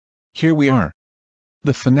Here we are.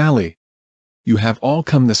 The finale. You have all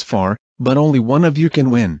come this far, but only one of you can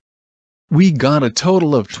win. We got a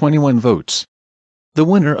total of 21 votes. The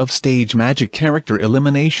winner of Stage Magic Character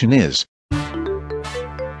Elimination is...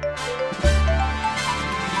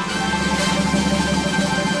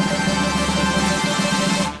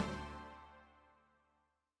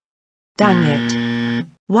 Dang it.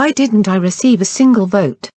 Why didn't I receive a single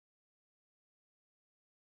vote?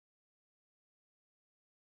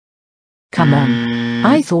 Come on.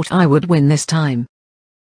 I thought I would win this time.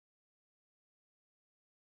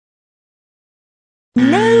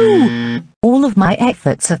 No! All of my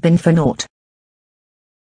efforts have been for naught.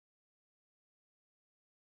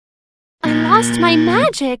 I lost my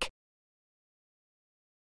magic!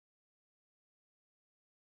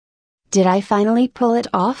 Did I finally pull it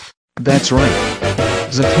off? That's right.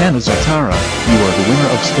 Zatanna Zatara, you are the winner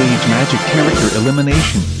of Stage Magic Character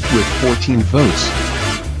Elimination, with 14 votes.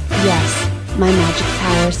 Yes, my magic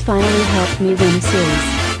powers finally helped me win the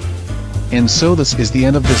series. And so this is the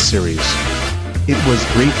end of this series. It was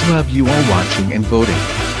great to have you all watching and voting.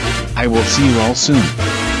 I will see you all soon.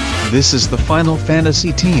 This is the Final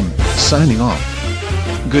Fantasy team, signing off.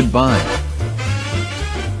 Goodbye.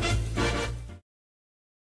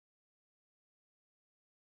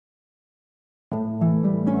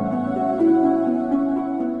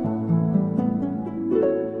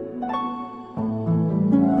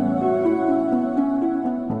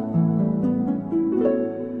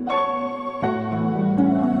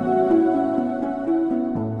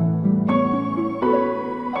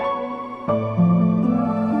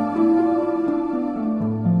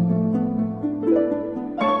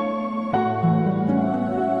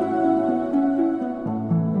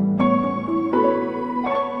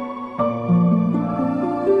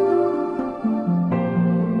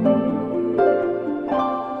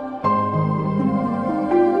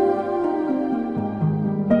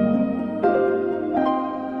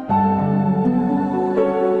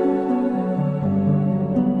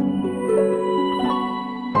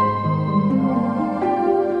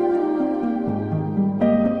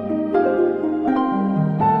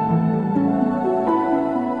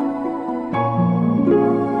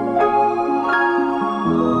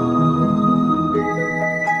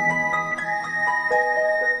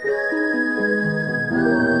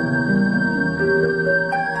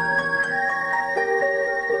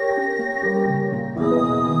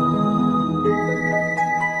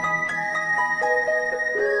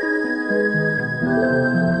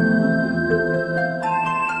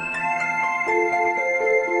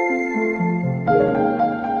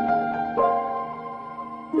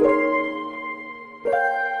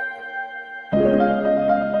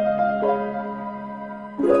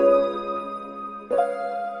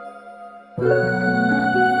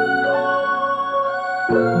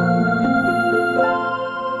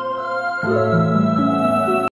 Thank you.